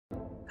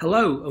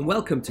Hello and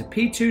welcome to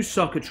P2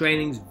 Soccer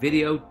Training's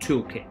video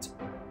toolkit.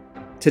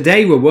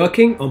 Today we're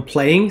working on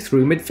playing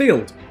through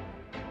midfield.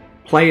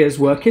 Players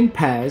work in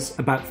pairs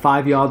about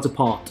 5 yards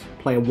apart.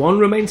 Player 1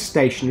 remains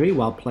stationary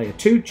while player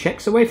 2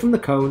 checks away from the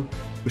cone,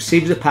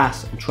 receives a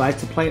pass and tries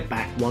to play it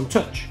back one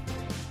touch.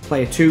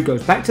 Player 2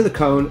 goes back to the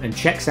cone and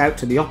checks out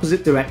to the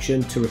opposite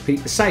direction to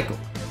repeat the cycle.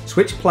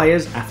 Switch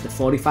players after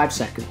 45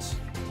 seconds.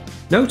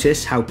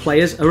 Notice how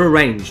players are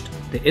arranged.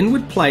 The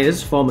inward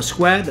players form a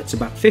square that's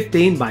about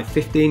 15 by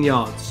 15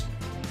 yards.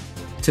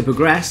 To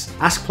progress,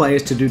 ask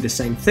players to do the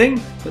same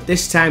thing, but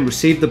this time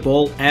receive the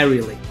ball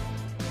aerially.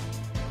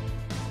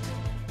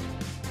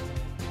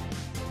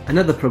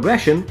 Another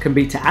progression can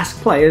be to ask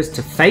players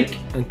to fake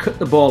and cut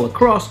the ball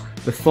across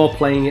before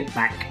playing it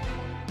back.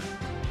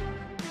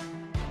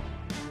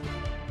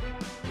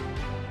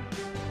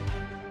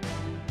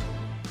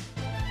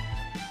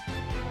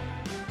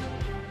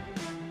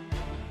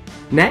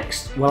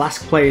 Next, we'll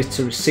ask players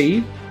to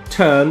receive,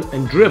 turn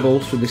and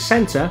dribble through the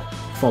centre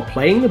before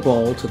playing the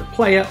ball to the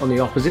player on the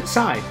opposite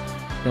side.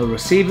 They'll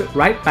receive it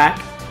right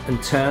back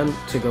and turn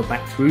to go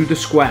back through the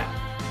square.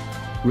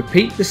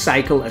 Repeat the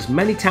cycle as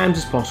many times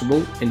as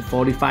possible in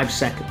 45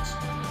 seconds.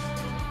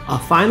 Our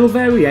final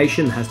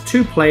variation has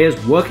 2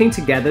 players working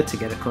together to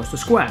get across the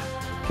square.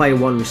 Player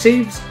 1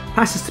 receives,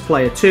 passes to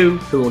player 2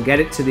 who will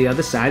get it to the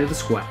other side of the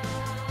square.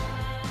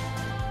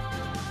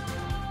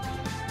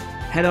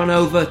 Head on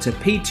over to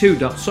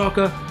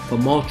p2.soccer for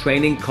more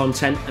training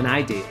content and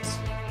ideas.